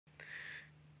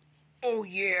Oh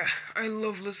yeah, I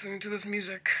love listening to this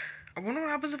music. I wonder what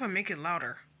happens if I make it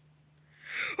louder.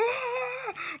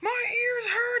 Ah, my ears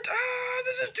hurt. Ah,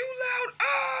 this is too loud.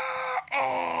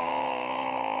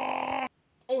 Ah.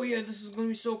 Oh yeah, this is gonna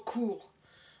be so cool.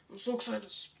 I'm so excited to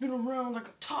spin around like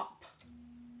a top.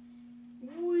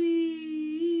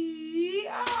 Wee!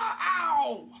 Ah,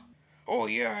 ow! Oh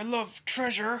yeah, I love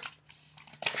treasure.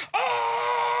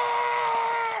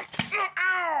 Ah!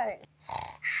 Ow!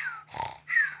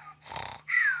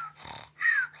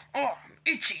 Oh, I'm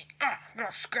itchy. Ah, I'm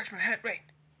gonna scratch my head. Wait.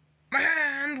 My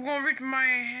hand won't reach my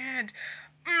head.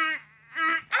 Ah!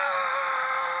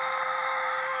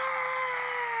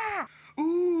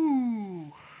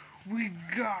 Ooh, we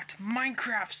got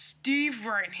Minecraft Steve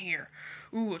right here.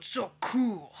 Ooh, it's so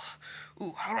cool.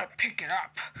 Ooh, how do I pick it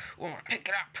up? Ooh, I want to pick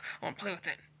it up. I want to play with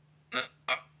it.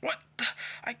 What?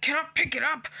 I cannot pick it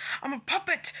up. I'm a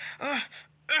puppet.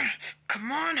 Come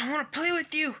on, I want to play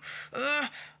with you. I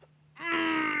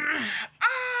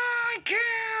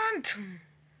can't.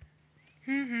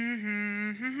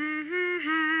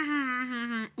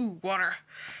 Ooh, water.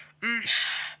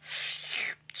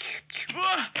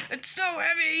 It's so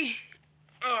heavy.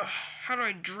 How do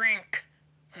I drink?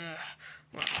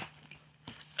 Well,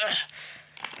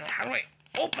 how do I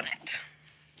open it?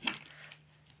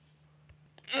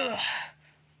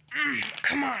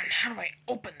 Come on, how do I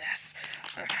open this?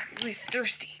 I'm really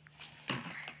thirsty.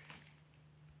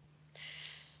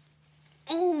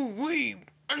 Ooh, wait,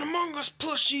 an Among Us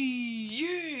plushie!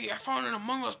 Yay! I found an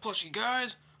Among Us plushie,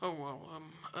 guys. Oh well,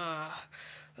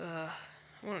 I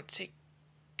want to take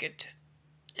it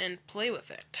and play with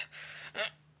it.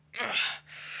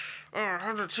 I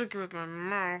have to take it with my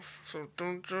mouth, so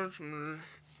don't judge me.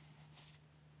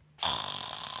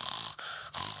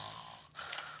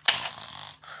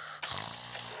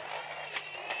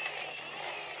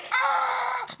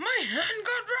 Ah! My hand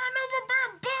got run over by a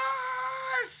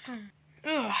bus!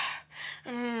 Ugh,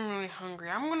 I'm really hungry.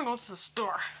 I'm gonna go to the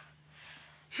store.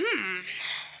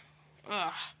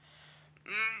 Ugh.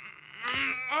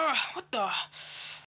 What the?